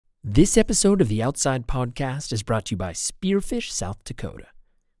This episode of the Outside Podcast is brought to you by Spearfish, South Dakota.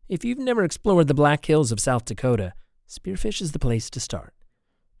 If you've never explored the Black Hills of South Dakota, Spearfish is the place to start.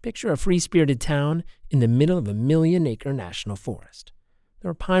 Picture a free-spirited town in the middle of a 1,000,000-acre national forest. There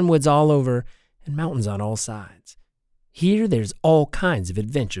are pine woods all over and mountains on all sides. Here, there's all kinds of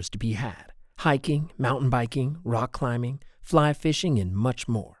adventures to be had. Hiking, mountain biking, rock climbing, fly fishing, and much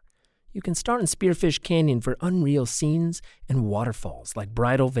more. You can start in Spearfish Canyon for unreal scenes and waterfalls like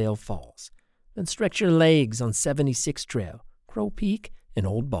Bridal Veil Falls. Then stretch your legs on 76 Trail, Crow Peak, and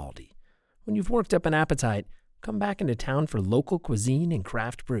Old Baldy. When you've worked up an appetite, come back into town for local cuisine and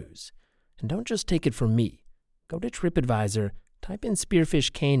craft brews. And don't just take it from me. Go to TripAdvisor, type in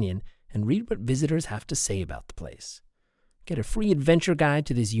Spearfish Canyon, and read what visitors have to say about the place. Get a free adventure guide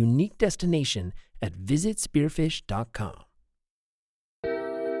to this unique destination at visitspearfish.com.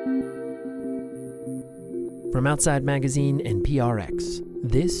 From Outside Magazine and PRX,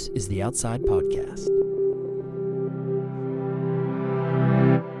 this is the Outside Podcast.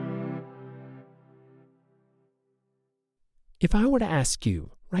 If I were to ask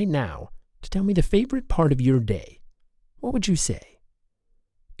you, right now, to tell me the favorite part of your day, what would you say?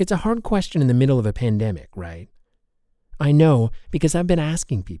 It's a hard question in the middle of a pandemic, right? I know, because I've been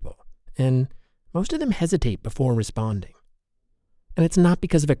asking people, and most of them hesitate before responding. And it's not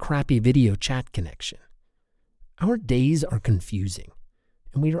because of a crappy video chat connection. Our days are confusing,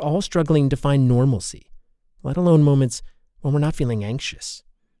 and we are all struggling to find normalcy, let alone moments when we're not feeling anxious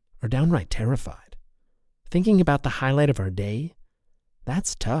or downright terrified. Thinking about the highlight of our day,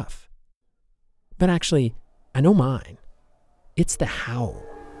 that's tough. But actually, I know mine. It's the howl.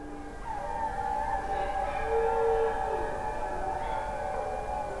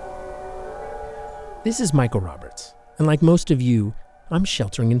 This is Michael Roberts, and like most of you, I'm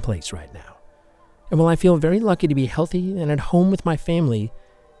sheltering in place right now. And while I feel very lucky to be healthy and at home with my family,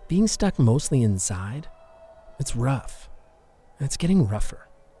 being stuck mostly inside, it's rough. And it's getting rougher.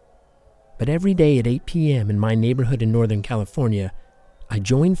 But every day at 8 p.m. in my neighborhood in Northern California, I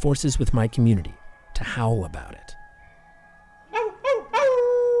join forces with my community to howl about it.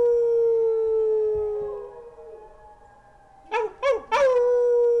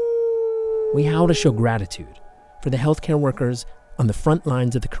 We howl to show gratitude for the healthcare workers on the front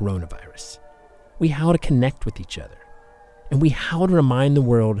lines of the coronavirus. We howl to connect with each other. And we howl to remind the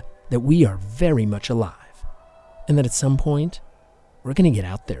world that we are very much alive. And that at some point, we're going to get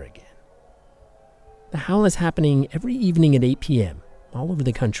out there again. The howl is happening every evening at 8 p.m. all over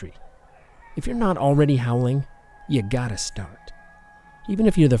the country. If you're not already howling, you gotta start. Even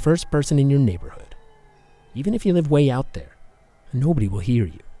if you're the first person in your neighborhood. Even if you live way out there, nobody will hear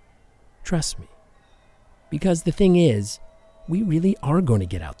you. Trust me. Because the thing is, we really are going to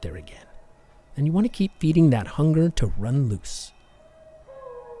get out there again. And you want to keep feeding that hunger to run loose.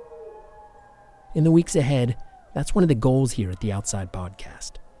 In the weeks ahead, that's one of the goals here at the Outside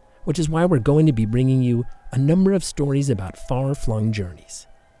Podcast, which is why we're going to be bringing you a number of stories about far-flung journeys.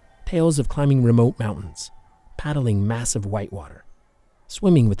 Tales of climbing remote mountains, paddling massive whitewater,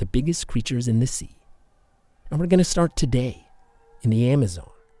 swimming with the biggest creatures in the sea. And we're going to start today in the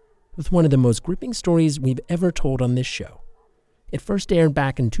Amazon with one of the most gripping stories we've ever told on this show. It first aired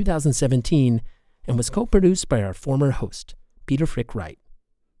back in 2017 and was co-produced by our former host, Peter Frick Wright.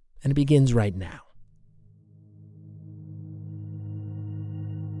 And it begins right now.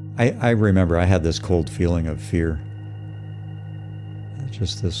 I remember I had this cold feeling of fear.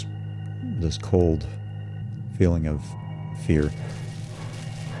 Just this cold feeling of fear.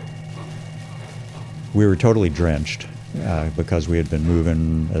 We were totally drenched because we had been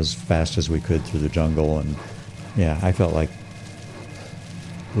moving as fast as we could through the jungle. And yeah, I felt like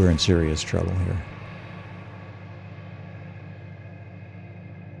we're in serious trouble here.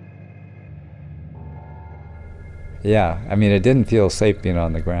 Yeah, I mean, it didn't feel safe being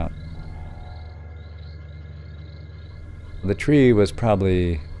on the ground. The tree was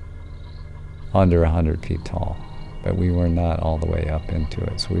probably under 100 feet tall, but we were not all the way up into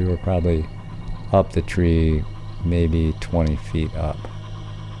it. So we were probably up the tree, maybe 20 feet up.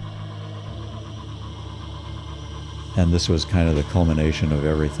 And this was kind of the culmination of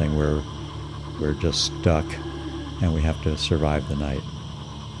everything where we're just stuck and we have to survive the night.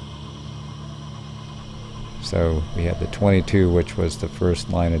 So we had the .22, which was the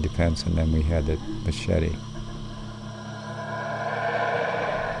first line of defense, and then we had the machete.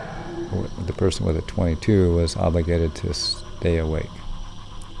 The person with a .22 was obligated to stay awake.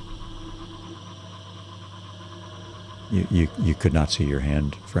 You could not see your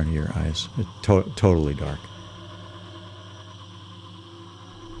hand in front of your eyes. Totally dark.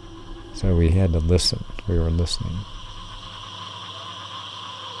 So we had to listen. We were listening.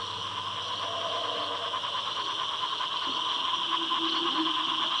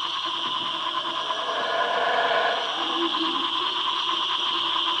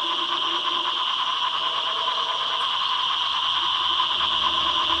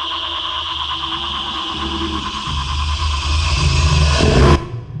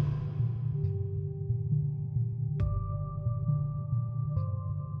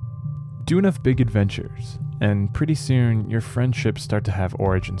 do enough big adventures, and pretty soon your friendships start to have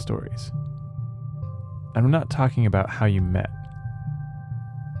origin stories. And I'm not talking about how you met.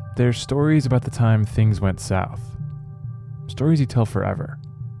 They're stories about the time things went south. Stories you tell forever.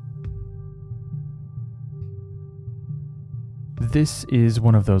 This is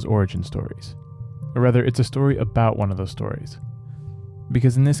one of those origin stories. Or rather, it's a story about one of those stories.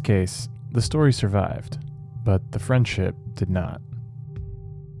 Because in this case, the story survived, but the friendship did not.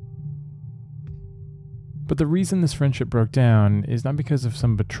 But the reason this friendship broke down is not because of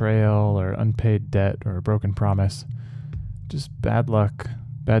some betrayal or unpaid debt or a broken promise. Just bad luck,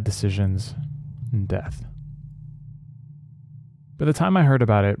 bad decisions, and death. By the time I heard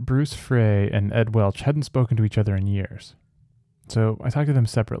about it, Bruce Frey and Ed Welch hadn't spoken to each other in years. So I talked to them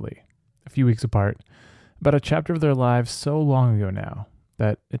separately, a few weeks apart, about a chapter of their lives so long ago now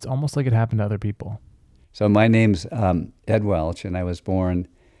that it's almost like it happened to other people. So my name's Ed Welch, and I was born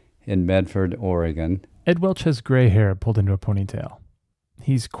in Medford, Oregon. Ed Welch has gray hair pulled into a ponytail.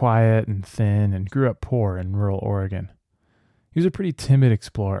 He's quiet and thin and grew up poor in rural Oregon. He was a pretty timid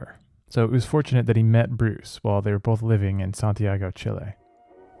explorer, so it was fortunate that he met Bruce while they were both living in Santiago, Chile.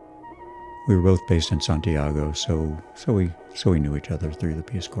 We were both based in Santiago, so we knew each other through the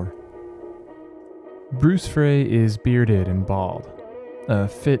Peace Corps. Bruce Frey is bearded and bald, a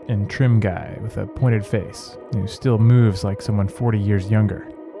fit and trim guy with a pointed face who still moves like someone 40 years younger.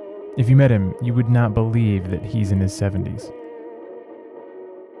 If you met him, you would not believe that he's in his 70s.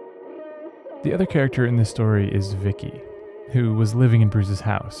 The other character in this story is Vicky, who was living in Bruce's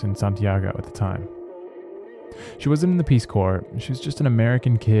house in Santiago at the time. She wasn't in the Peace Corps. She was just an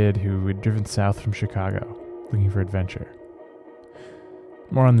American kid who had driven south from Chicago, looking for adventure.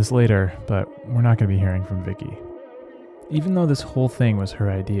 More on this later, but we're not going to be hearing from Vicky, even though this whole thing was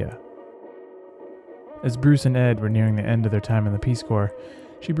her idea. As Bruce and Ed were nearing the end of their time in the Peace Corps,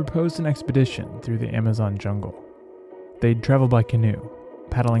 she proposed an expedition through the Amazon jungle. They'd travel by canoe,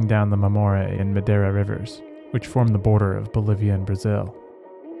 paddling down the Mamore and Madeira rivers, which form the border of Bolivia and Brazil.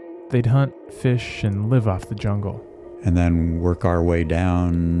 They'd hunt, fish, and live off the jungle. And then work our way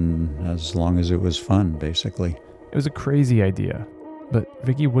down as long as it was fun, basically. It was a crazy idea, but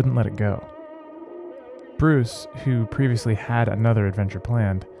Vicky wouldn't let it go. Bruce, who previously had another adventure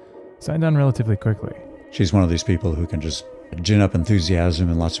planned, signed on relatively quickly. She's one of these people who can just gin up enthusiasm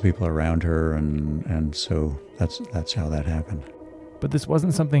and lots of people around her, and so that's how that happened. But this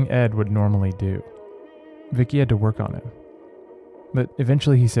wasn't something Ed would normally do. Vicky had to work on it. But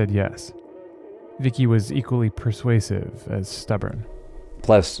eventually he said yes. Vicky was equally persuasive as stubborn.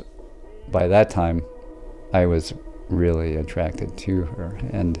 Plus, by that time, I was really attracted to her,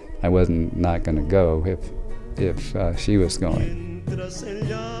 and I wasn't not going to go if she was going.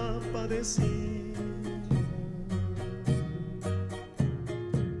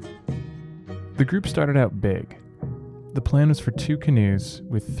 The group started out big. The plan was for 2 canoes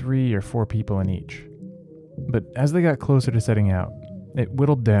with 3 or 4 people in each. But as they got closer to setting out, it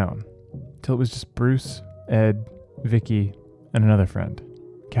whittled down till it was just Bruce, Ed, Vicky, and another friend,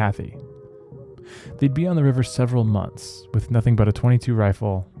 Kathy. They'd be on the river several months with nothing but a .22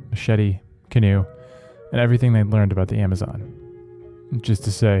 rifle, machete, canoe, and everything they'd learned about the Amazon. Just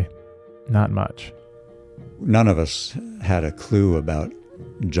to say, not much. None of us had a clue about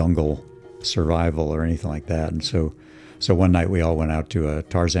jungle survival or anything like that, and so one night we all went out to a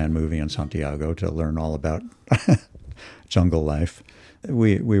Tarzan movie in Santiago to learn all about jungle life.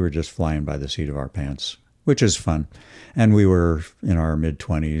 We were just flying by the seat of our pants, which is fun. And we were in our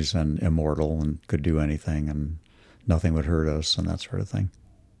mid-20s and immortal and could do anything and nothing would hurt us and that sort of thing.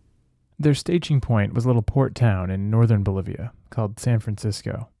 Their staging point was a little port town in northern Bolivia called San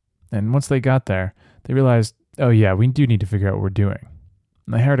Francisco. And once they got there, they realized, oh yeah, we do need to figure out what we're doing.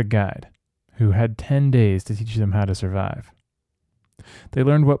 And they hired a guide who had 10 days to teach them how to survive. They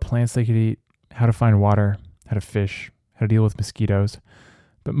learned what plants they could eat, how to find water, how to fish, how to deal with mosquitoes,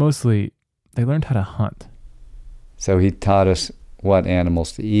 but mostly they learned how to hunt. So he taught us what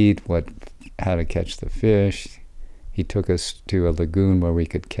animals to eat, how to catch the fish. He took us to a lagoon where we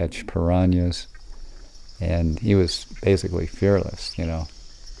could catch piranhas, and he was basically fearless, you know.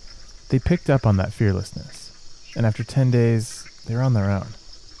 They picked up on that fearlessness, and after 10 days, they were on their own.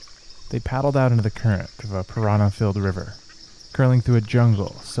 They paddled out into the current of a piranha-filled river, curling through a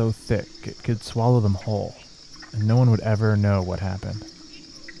jungle so thick it could swallow them whole, and no one would ever know what happened.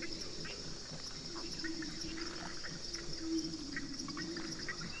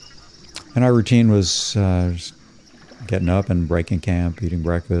 And our routine was getting up and breaking camp, eating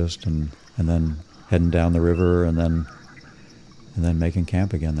breakfast, and then heading down the river, and then making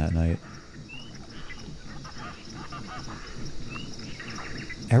camp again that night.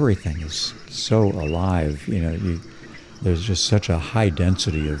 everything is so alive. There's just such a high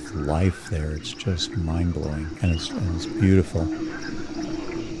density of life there. It's just mind-blowing, and it's beautiful.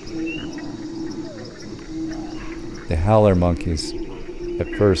 The howler monkeys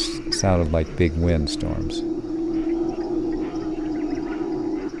at first sounded like big windstorms.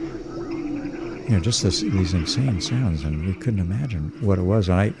 Just these insane sounds, and we couldn't imagine what it was.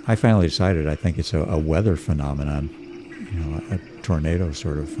 And I finally decided I think it's a weather phenomenon, a tornado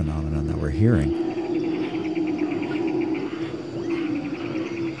sort of phenomenon that we're hearing.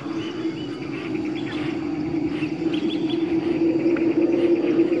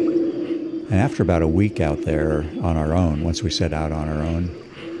 And after about a week out there on our own, once we set out on our own,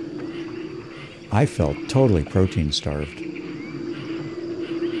 I felt totally protein starved.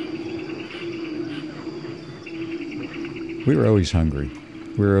 We were always hungry.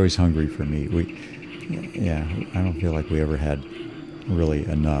 We were always hungry for meat. I don't feel like we ever had really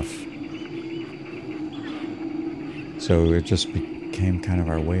enough. So it just became kind of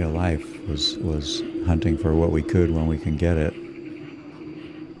our way of life, was hunting for what we could when we can get it.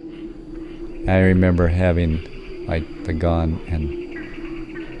 I remember having the gun and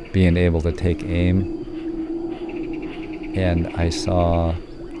being able to take aim, and I saw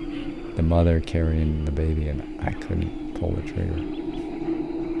the mother carrying the baby, and I couldn't pull the trigger.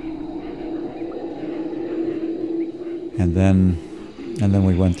 And then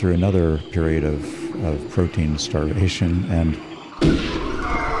we went through another period of protein starvation, and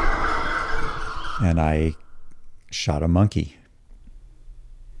I shot a monkey.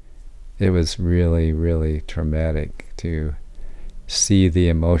 It was really, really traumatic to see the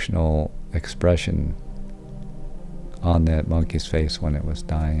emotional expression on that monkey's face when it was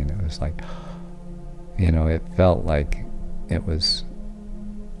dying. It was like, it felt like it was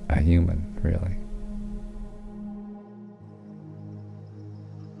a human, really.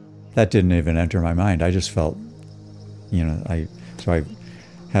 That didn't even enter my mind. I just felt, I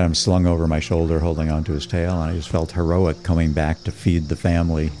had him slung over my shoulder, holding onto his tail, and I just felt heroic coming back to feed the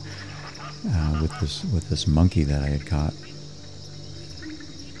family with this monkey that I had caught.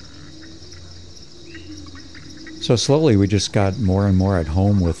 So slowly we just got more and more at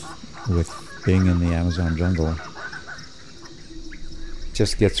home with being in the Amazon jungle. It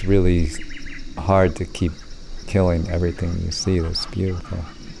just gets really hard to keep killing everything you see that's beautiful.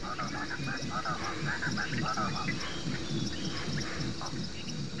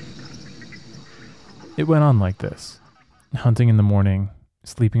 It went on like this, hunting in the morning,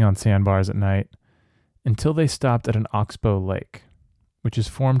 sleeping on sandbars at night, until they stopped at an oxbow lake, which is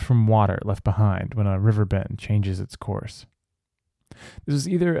formed from water left behind when a river bend changes its course. This was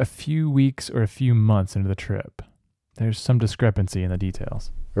either a few weeks or a few months into the trip. There's some discrepancy in the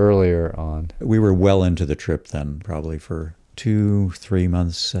details. Earlier on. We were well into the trip then, probably for 2-3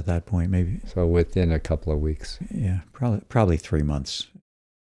 months at that point, maybe. So within a couple of weeks. Yeah, probably 3 months.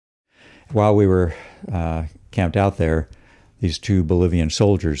 While we were camped out there, these 2 Bolivian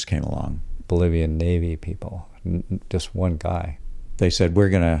soldiers came along. Bolivian Navy people, just one guy. They said, we're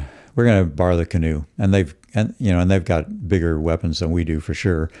gonna borrow the canoe, and they've got bigger weapons than we do for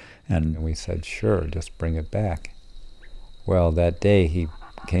sure. And we said, sure, just bring it back. Well, that day he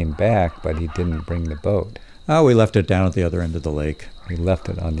came back, but he didn't bring the boat. Oh, we left it down at the other end of the lake. He left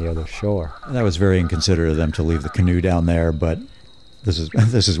it on the other shore. That was very inconsiderate of them to leave the canoe down there, but this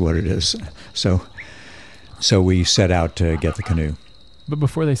is what it is. So we set out to get the canoe. But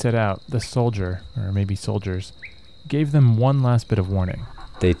before they set out, the soldier, or maybe soldiers, gave them one last bit of warning.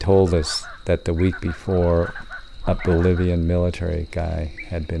 They told us that the week before, a Bolivian military guy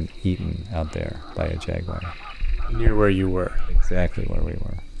had been eaten out there by a jaguar. Near where you were. Exactly where we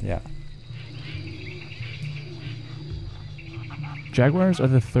were, yeah. Jaguars are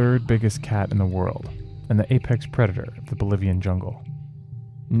the 3rd biggest cat in the world, and the apex predator of the Bolivian jungle.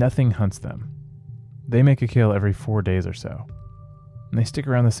 Nothing hunts them. They make a kill every 4 days or so, and they stick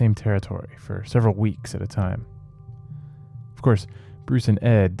around the same territory for several weeks at a time. Of course, Bruce and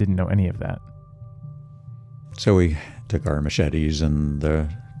Ed didn't know any of that. So we took our machetes and the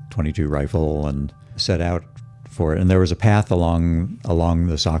 .22 rifle and set out for it. And there was a path along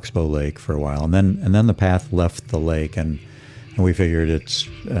this oxbow lake for a while, and then the path left the lake, and we figured it's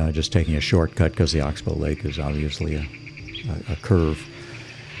just taking a shortcut because the oxbow lake is obviously a curve.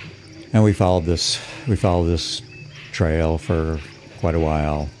 And we followed this trail for quite a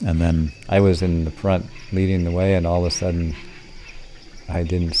while, and then I was in the front leading the way, and all of a sudden I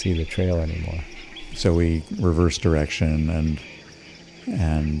didn't see the trail anymore. So we reversed direction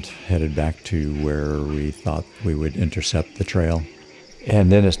and headed back to where we thought we would intercept the trail.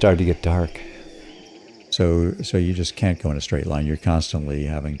 And then it started to get dark. So you just can't go in a straight line. You're constantly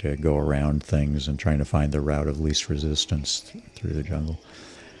having to go around things and trying to find the route of least resistance through the jungle.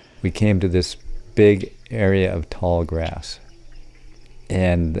 We came to this big area of tall grass,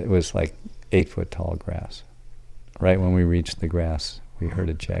 and it was like 8-foot tall grass. Right when we reached the grass, we heard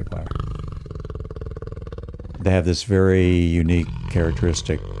a jaguar. They have this very unique,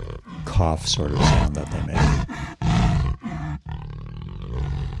 characteristic cough sort of sound that they make.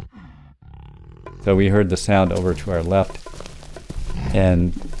 So we heard the sound over to our left,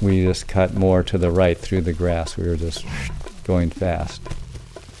 and we just cut more to the right through the grass. We were just going fast.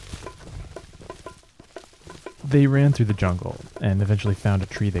 They ran through the jungle and eventually found a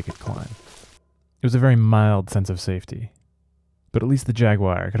tree they could climb. It was a very mild sense of safety, but at least the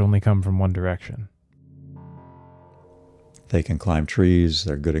jaguar could only come from one direction. They can climb trees.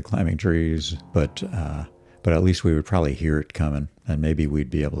 They're good at climbing trees, but at least we would probably hear it coming, and maybe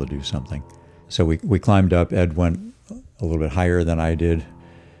we'd be able to do something. So we climbed up. Ed went a little bit higher than I did.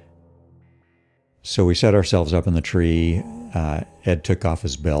 So we set ourselves up in the tree. Ed took off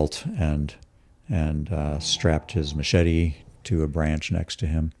his belt and strapped his machete to a branch next to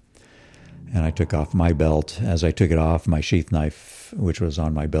him. And I took off my belt. As I took it off, my sheath knife, which was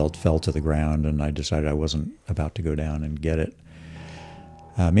on my belt, fell to the ground, and I decided I wasn't about to go down and get it.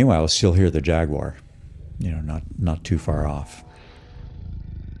 Meanwhile, I still hear the jaguar, not too far off.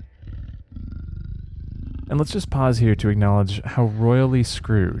 And let's just pause here to acknowledge how royally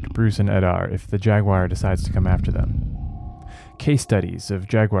screwed Bruce and Ed are if the jaguar decides to come after them. Case studies of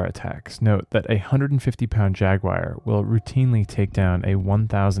jaguar attacks note that a 150-pound jaguar will routinely take down a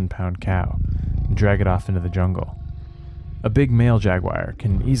 1,000-pound cow and drag it off into the jungle. A big male jaguar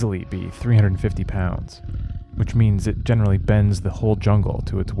can easily be 350 pounds, which means it generally bends the whole jungle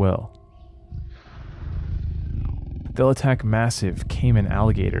to its will. They'll attack massive caiman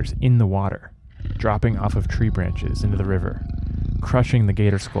alligators in the water, dropping off of tree branches into the river, crushing the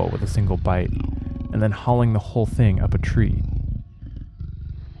gator skull with a single bite, and then hauling the whole thing up a tree.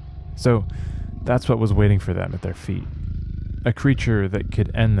 So that's what was waiting for them at their feet. A creature that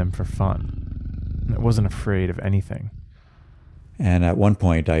could end them for fun. It wasn't afraid of anything. And at one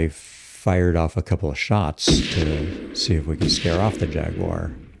point, I fired off a couple of shots to see if we could scare off the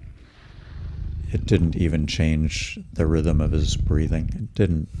jaguar. It didn't even change the rhythm of his breathing. It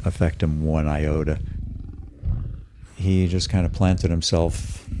didn't affect him one iota. He just kind of planted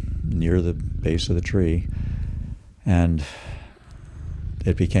himself near the base of the tree, and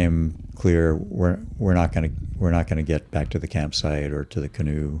it became clear we're not going to get back to the campsite or to the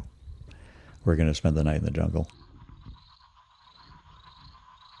canoe. We're going to spend the night in the jungle.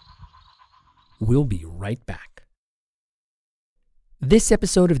 We'll be right back. This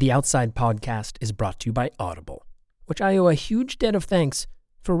episode of the Outside Podcast is brought to you by Audible, which I owe a huge debt of thanks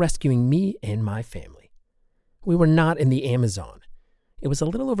for rescuing me and my family. We were not in the Amazon. It was a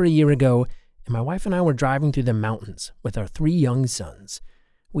little over a year ago, and my wife and I were driving through the mountains with our 3 young sons.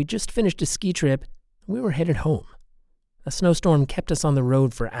 We just finished a ski trip, and we were headed home. A snowstorm kept us on the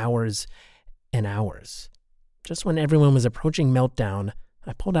road for hours and hours. Just when everyone was approaching meltdown,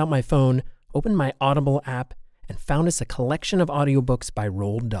 I pulled out my phone, opened my Audible app, and found us a collection of audiobooks by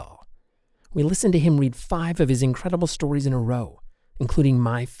Roald Dahl. We listened to him read 5 of his incredible stories in a row, including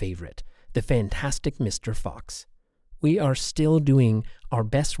my favorite, The Fantastic Mr. Fox. We are still doing our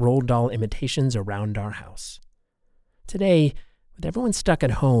best Roald Dahl imitations around our house. Today, with everyone stuck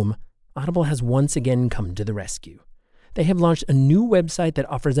at home, Audible has once again come to the rescue. They have launched a new website that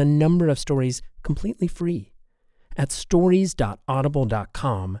offers a number of stories completely free. At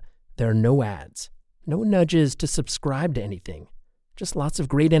stories.audible.com, there are no ads. No nudges to subscribe to anything. Just lots of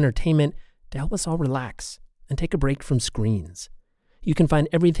great entertainment to help us all relax and take a break from screens. You can find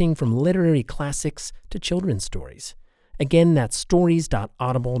everything from literary classics to children's stories. Again, that's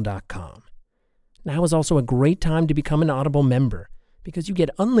stories.audible.com. Now is also a great time to become an Audible member because you get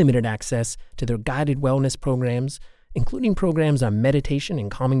unlimited access to their guided wellness programs, including programs on meditation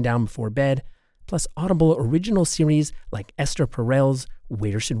and calming down before bed, plus Audible original series like Esther Perel's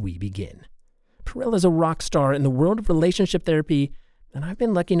Where Should We Begin? Perel is a rock star in the world of relationship therapy, and I've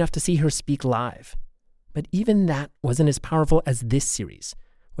been lucky enough to see her speak live. But even that wasn't as powerful as this series,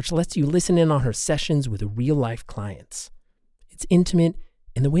 which lets you listen in on her sessions with real-life clients. It's intimate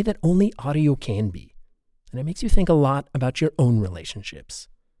in the way that only audio can be, and it makes you think a lot about your own relationships.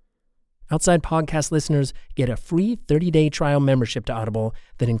 Outside Podcast listeners get a free 30-day trial membership to Audible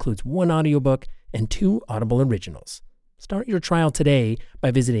that includes 1 audiobook and 2 Audible originals. Start your trial today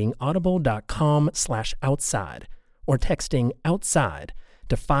by visiting audible.com/outside or texting outside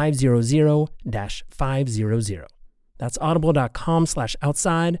to 500-500. That's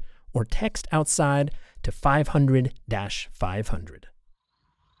audible.com/outside or text outside to 500-500.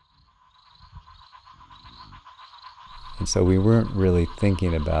 And so we weren't really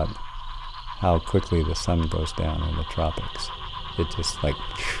thinking about how quickly the sun goes down in the tropics. It just like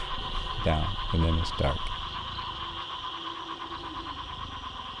down, and then it's dark.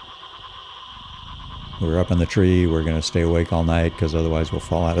 We're up in the tree. We're going to stay awake all night because otherwise we'll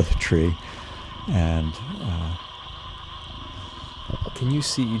fall out of the tree. And can you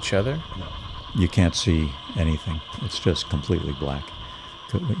see each other? you can't see anything. It's just completely black.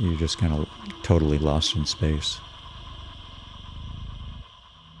 You're just kind of totally lost in space.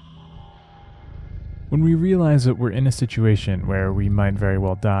 When we realize that we're in a situation where we might very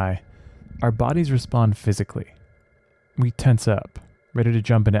well die, our bodies respond physically. We tense up, ready to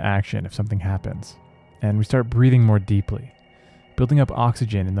jump into action if something happens, and we start breathing more deeply, building up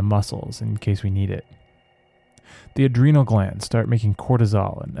oxygen in the muscles in case we need it. The adrenal glands start making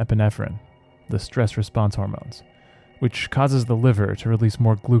cortisol and epinephrine, the stress response hormones, which causes the liver to release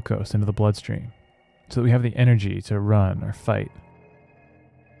more glucose into the bloodstream, so that we have the energy to run or fight.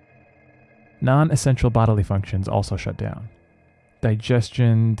 Non-essential bodily functions also shut down.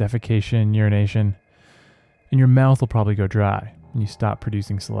 Digestion, defecation, urination, and your mouth will probably go dry and you stop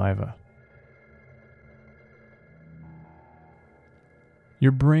producing saliva.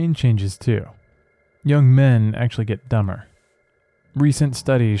 Your brain changes too. Young men actually get dumber. Recent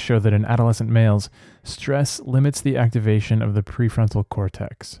studies show that in adolescent males, stress limits the activation of the prefrontal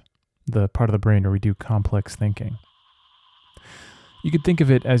cortex, the part of the brain where we do complex thinking. You could think of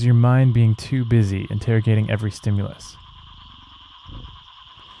it as your mind being too busy interrogating every stimulus.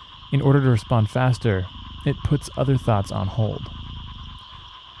 In order to respond faster, it puts other thoughts on hold.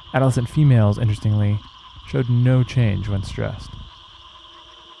 Adolescent females, interestingly, showed no change when stressed.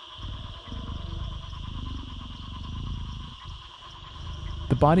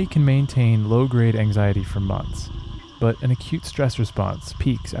 The body can maintain low-grade anxiety for months, but an acute stress response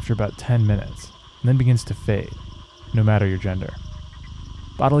peaks after about 10 minutes and then begins to fade, no matter your gender.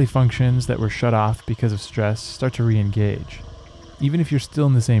 Bodily functions that were shut off because of stress start to re-engage. Even if you're still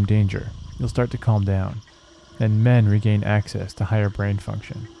in the same danger, you'll start to calm down, and men regain access to higher brain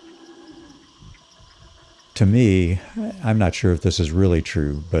function. To me, I'm not sure if this is really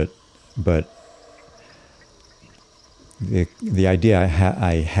true, but the idea I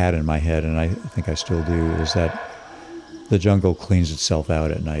had in my head, and I think I still do, is that the jungle cleans itself out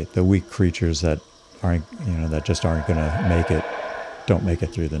at night. The weak creatures that just aren't going to make it, don't make it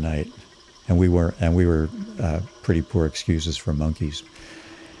through the night. And we were pretty poor excuses for monkeys.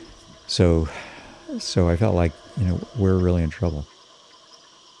 So I felt like, we're really in trouble.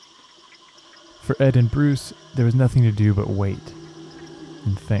 For Ed and Bruce, there was nothing to do but wait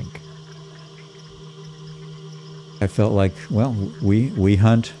and think. I felt like, well, we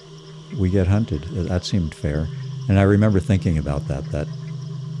hunt, we get hunted. That seemed fair. And I remember thinking about that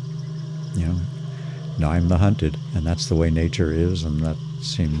no, I'm the hunted, and that's the way nature is, and that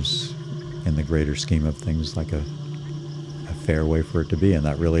seems, in the greater scheme of things, like a fair way for it to be, and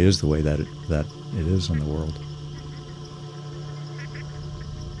that really is the way that it is in the world.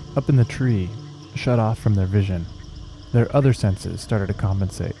 Up in the tree, shut off from their vision, their other senses started to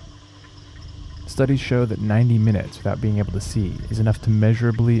compensate. Studies show that 90 minutes without being able to see is enough to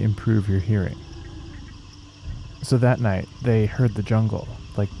measurably improve your hearing. So that night, they heard the jungle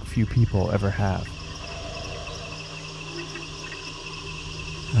like few people ever have.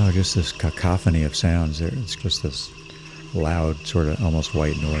 Oh, just this cacophony of sounds. It's just this loud, sort of almost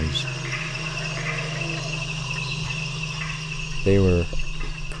white noise. They were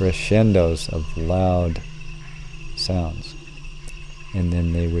crescendos of loud sounds. And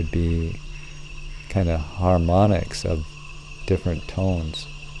then they would be kind of harmonics of different tones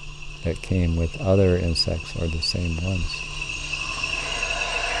that came with other insects or the same ones.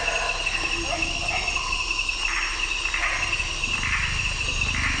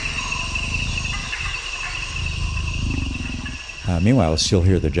 Meanwhile, I still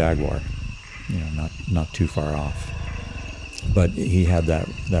hear the Jaguar, not too far off. But he had that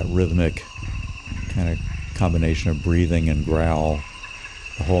rhythmic kind of combination of breathing and growl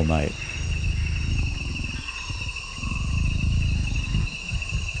the whole night.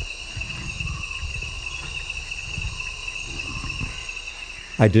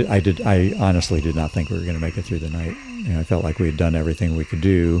 I honestly did not think we were going to make it through the night. I felt like we had done everything we could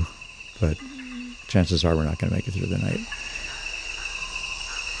do, but chances are we're not going to make it through the night.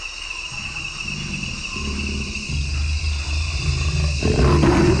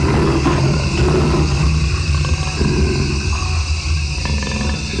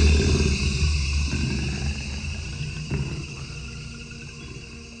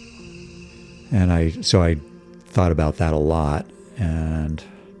 And I thought about that a lot, and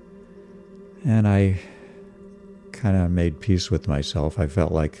I kind of made peace with myself. I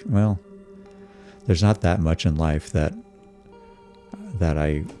felt like, well, there's not that much in life that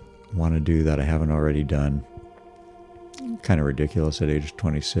I want to do that I haven't already done. Kind of ridiculous at age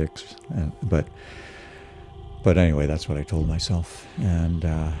 26, but anyway, that's what I told myself, and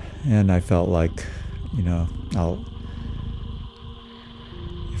I felt like,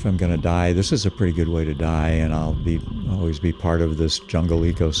 if I'm going to die, this is a pretty good way to die, and I'll always be part of this jungle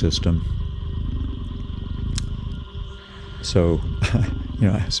ecosystem. So,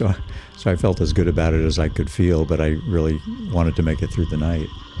 so I felt as good about it as I could feel, but I really wanted to make it through the night.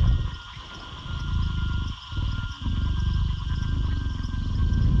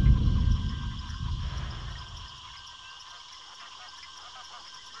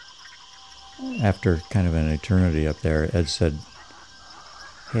 After kind of an eternity up there, Ed said,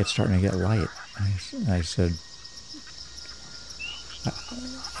 "Hey, it's starting to get light." I said,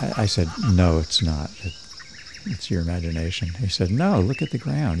 "No, it's not. It's your imagination." He said, "No, look at the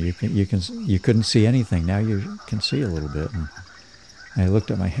ground. You couldn't see anything. Now you can see a little bit." And I looked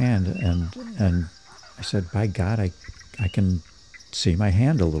at my hand, and I said, "By God, I can see my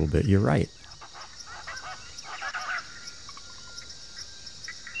hand a little bit. You're right."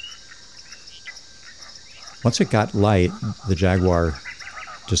 Once it got light, the Jaguar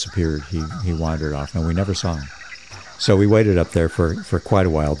disappeared. He wandered off, and we never saw him. So we waited up there for quite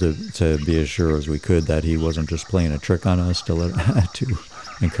a while to be as sure as we could that he wasn't just playing a trick on us to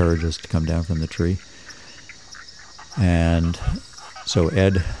encourage us to come down from the tree. And so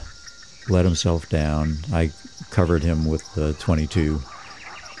Ed let himself down. I covered him with the .22,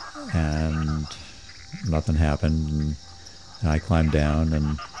 and nothing happened. And I climbed down,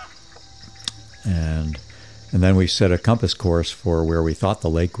 and then we set a compass course for where we thought the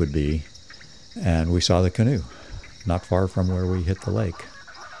lake would be, and we saw the canoe not far from where we hit the lake.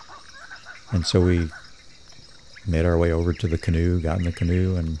 And so we made our way over to the canoe, got in the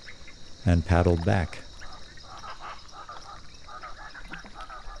canoe, and paddled back.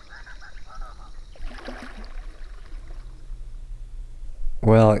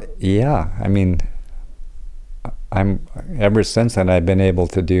 Well, yeah. I mean, ever since then I've been able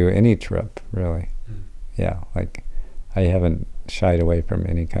to do any trip, really. Yeah, like I haven't shied away from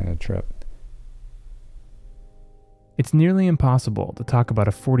any kind of trip. It's nearly impossible to talk about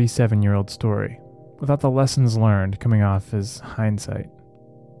a 47-year-old story without the lessons learned coming off as hindsight.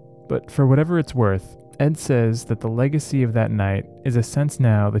 But for whatever it's worth, Ed says that the legacy of that night is a sense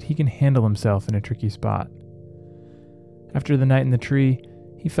now that he can handle himself in a tricky spot. After the night in the tree,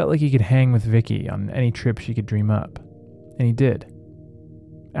 he felt like he could hang with Vicky on any trip she could dream up. And he did.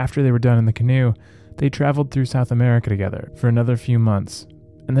 After they were done in the canoe, they traveled through South America together for another few months,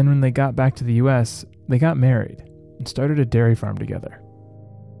 and then when they got back to the U.S., they got married and started a dairy farm together.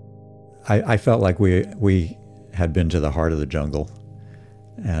 I felt like we had been to the heart of the jungle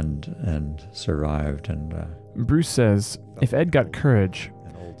and survived. And Bruce says if Ed got courage,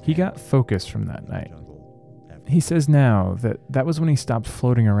 he got focus from that night. He says now that was when he stopped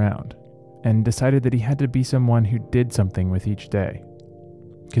floating around and decided that he had to be someone who did something with each day.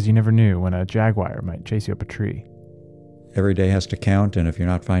 Because you never knew when a jaguar might chase you up a tree. Every day has to count, and if you're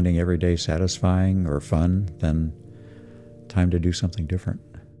not finding every day satisfying or fun, then time to do something different.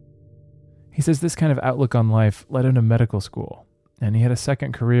 He says this kind of outlook on life led him to medical school, and he had a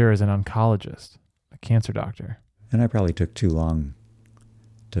second career as an oncologist, a cancer doctor. And I probably took too long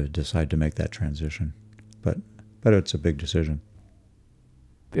to decide to make that transition, but it's a big decision.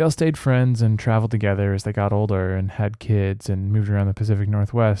 They all stayed friends and traveled together as they got older and had kids and moved around the Pacific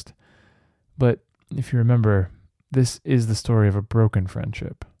Northwest. But if you remember, this is the story of a broken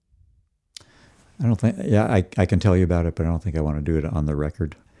friendship. I don't think, I can tell you about it, but I don't think I want to do it on the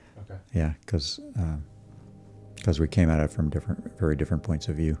record. Okay. Yeah, because we came at it from very different points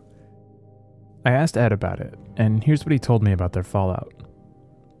of view. I asked Ed about it, and here's what he told me about their fallout.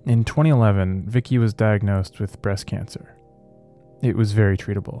 In 2011, Vicky was diagnosed with breast cancer. It was very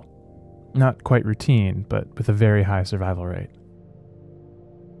treatable. Not quite routine, but with a very high survival rate.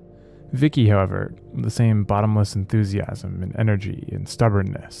 Vicky, however, the same bottomless enthusiasm and energy and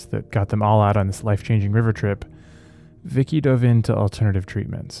stubbornness that got them all out on this life-changing river trip, Vicky dove into alternative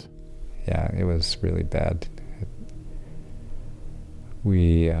treatments. Yeah, it was really bad.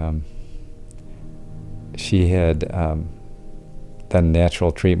 She had done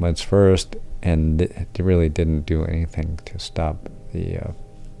natural treatments first, and it really didn't do anything to stop the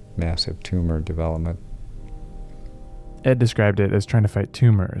massive tumor development. Ed described it as trying to fight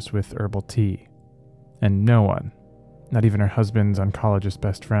tumors with herbal tea. And no one, not even her husband's oncologist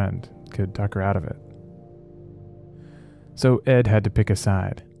best friend, could talk her out of it. So Ed had to pick a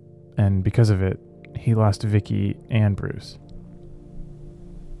side, and because of it, he lost Vicky and Bruce.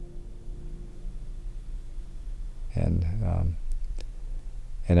 And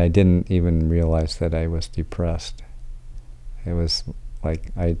I didn't even realize that I was depressed. It was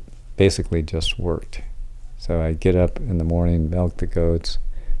like I basically just worked. So I'd get up in the morning, milk the goats,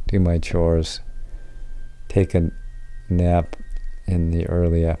 do my chores, take a nap in the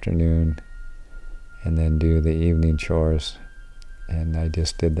early afternoon, and then do the evening chores. And I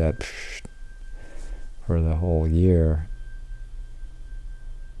just did that for the whole year.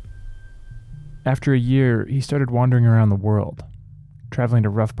 After a year, he started wandering around the world, traveling to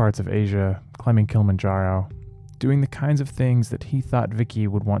rough parts of Asia, climbing Kilimanjaro, doing the kinds of things that he thought Vicky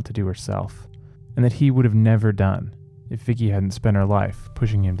would want to do herself, and that he would have never done if Vicky hadn't spent her life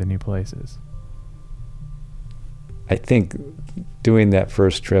pushing him to new places. I think doing that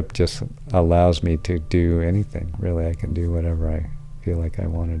first trip just allows me to do anything. Really, I can do whatever I feel like I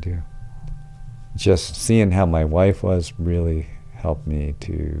want to do. Just seeing how my wife was really helped me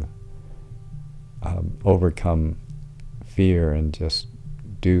to overcome fear and just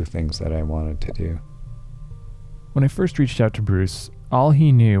do things that I wanted to do. When I first reached out to Bruce, all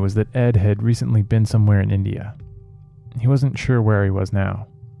he knew was that Ed had recently been somewhere in India. He wasn't sure where he was now,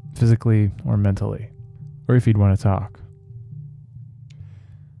 physically or mentally, or if he'd want to talk.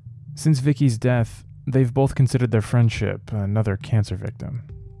 Since Vicky's death, they've both considered their friendship another cancer victim.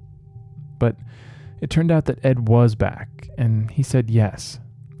 But it turned out that Ed was back, and he said yes.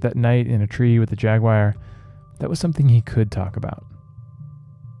 That night in a tree with the Jaguar, that was something he could talk about.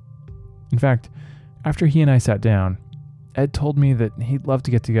 In fact, after he and I sat down, Ed told me that he'd love to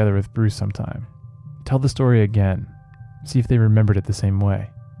get together with Bruce sometime, tell the story again, see if they remembered it the same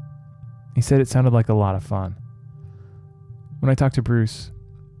way. He said it sounded like a lot of fun. When I talked to Bruce,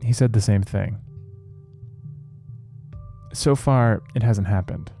 he said the same thing. So far, it hasn't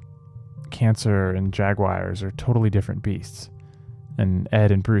happened. Cancer and jaguars are totally different beasts, and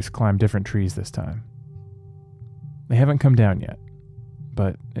Ed and Bruce climbed different trees this time. They haven't come down yet,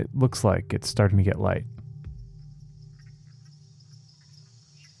 but it looks like it's starting to get light.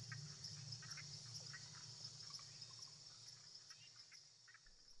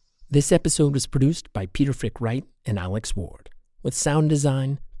 This episode was produced by Peter Frick Wright and Alex Ward, with sound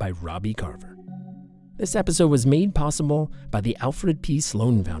design by Robbie Carver. This episode was made possible by the Alfred P.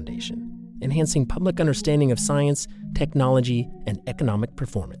 Sloan Foundation, enhancing public understanding of science, technology, and economic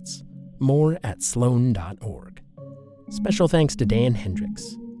performance. More at sloan.org. Special thanks to Dan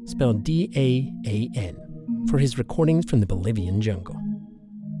Hendricks, spelled D-A-A-N, for his recordings from the Bolivian jungle.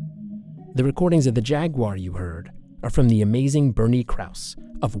 The recordings of the Jaguar you heard are from the amazing Bernie Krause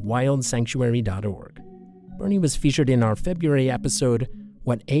of wildsanctuary.org. Bernie was featured in our February episode,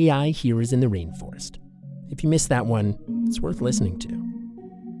 What AI Hears in the Rainforest. If you missed that one, it's worth listening to.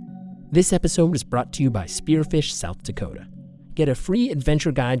 This episode is brought to you by Spearfish, South Dakota. Get a free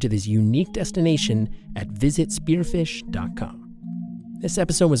adventure guide to this unique destination at visitspearfish.com. This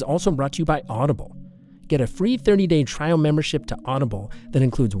episode was also brought to you by Audible. Get a free 30-day trial membership to Audible that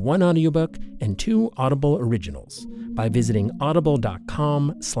includes 1 audiobook and 2 Audible originals by visiting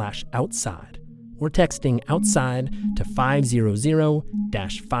audible.com/outside or texting outside to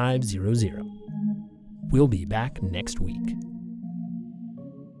 500-500. We'll be back next week.